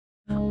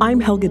I'm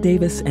Helga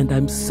Davis, and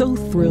I'm so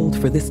thrilled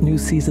for this new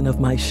season of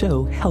my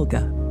show,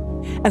 Helga.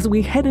 As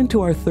we head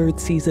into our third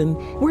season,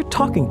 we're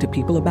talking to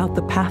people about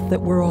the path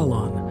that we're all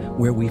on,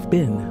 where we've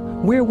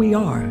been, where we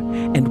are,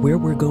 and where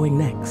we're going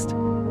next.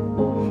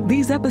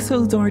 These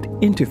episodes aren't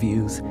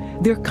interviews,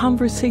 they're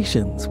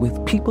conversations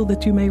with people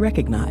that you may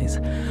recognize,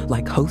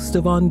 like host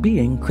of On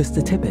Being,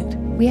 Krista Tippett.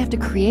 We have to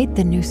create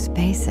the new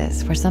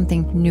spaces where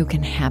something new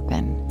can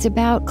happen. It's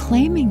about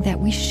claiming that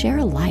we share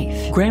a life.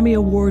 Grammy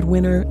Award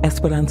winner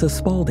Esperanza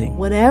Spalding.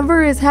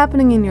 Whatever is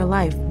happening in your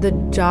life, the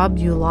job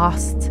you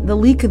lost, the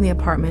leak in the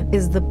apartment,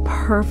 is the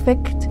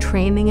perfect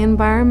training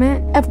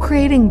environment of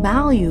creating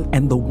value.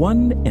 And the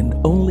one and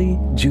only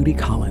Judy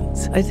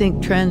Collins. I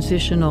think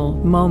transitional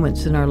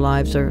moments in our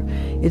lives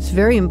it's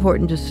very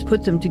important to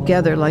put them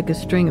together like a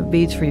string of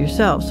beads for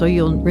yourself so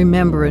you'll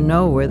remember and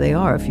know where they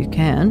are if you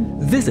can.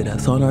 Visit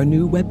us on our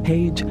new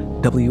webpage,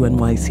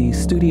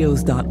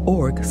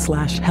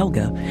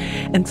 wnycstudios.org/Helga,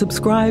 and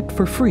subscribe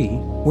for free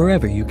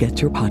wherever you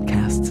get your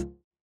podcasts.